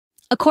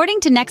According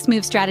to Next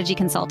Move Strategy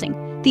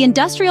Consulting, the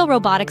industrial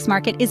robotics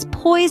market is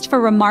poised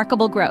for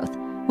remarkable growth,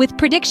 with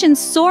predictions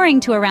soaring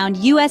to around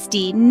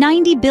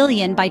 $90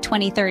 billion by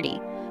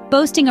 2030,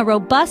 boasting a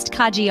robust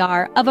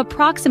CAGR of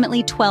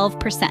approximately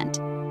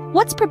 12%.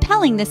 What's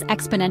propelling this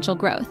exponential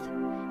growth?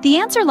 The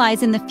answer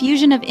lies in the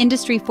fusion of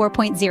Industry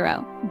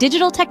 4.0,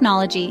 digital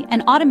technology,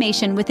 and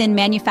automation within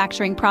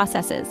manufacturing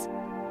processes.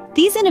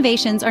 These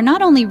innovations are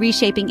not only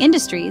reshaping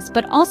industries,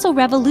 but also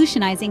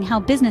revolutionizing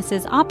how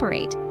businesses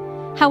operate.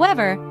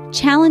 However,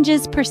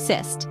 challenges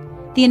persist.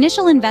 The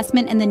initial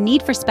investment and the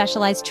need for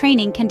specialized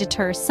training can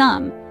deter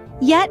some.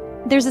 Yet,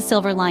 there's a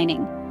silver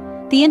lining.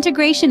 The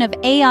integration of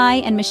AI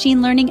and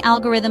machine learning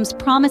algorithms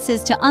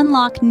promises to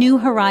unlock new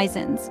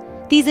horizons.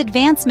 These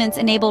advancements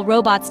enable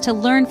robots to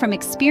learn from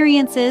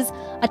experiences,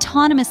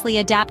 autonomously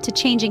adapt to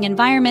changing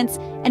environments,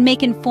 and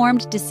make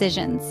informed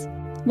decisions.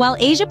 While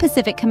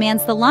Asia-Pacific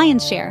commands the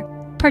lion's share,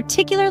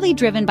 particularly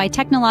driven by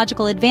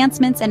technological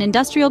advancements and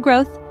industrial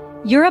growth,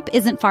 Europe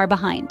isn't far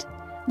behind.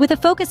 With a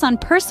focus on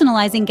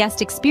personalizing guest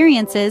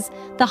experiences,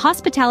 the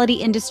hospitality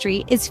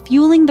industry is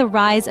fueling the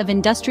rise of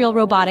industrial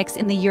robotics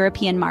in the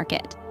European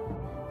market.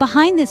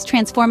 Behind this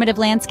transformative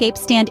landscape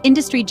stand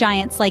industry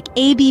giants like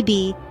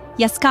ABB,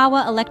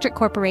 Yaskawa Electric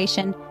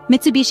Corporation,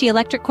 Mitsubishi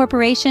Electric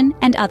Corporation,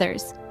 and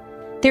others.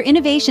 Their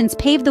innovations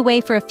pave the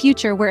way for a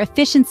future where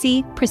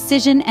efficiency,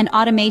 precision, and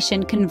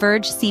automation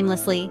converge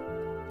seamlessly.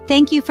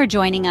 Thank you for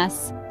joining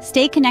us.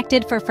 Stay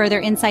connected for further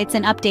insights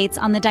and updates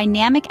on the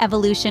dynamic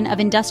evolution of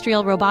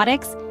industrial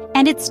robotics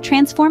and its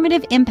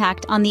transformative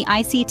impact on the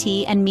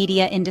ICT and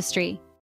media industry.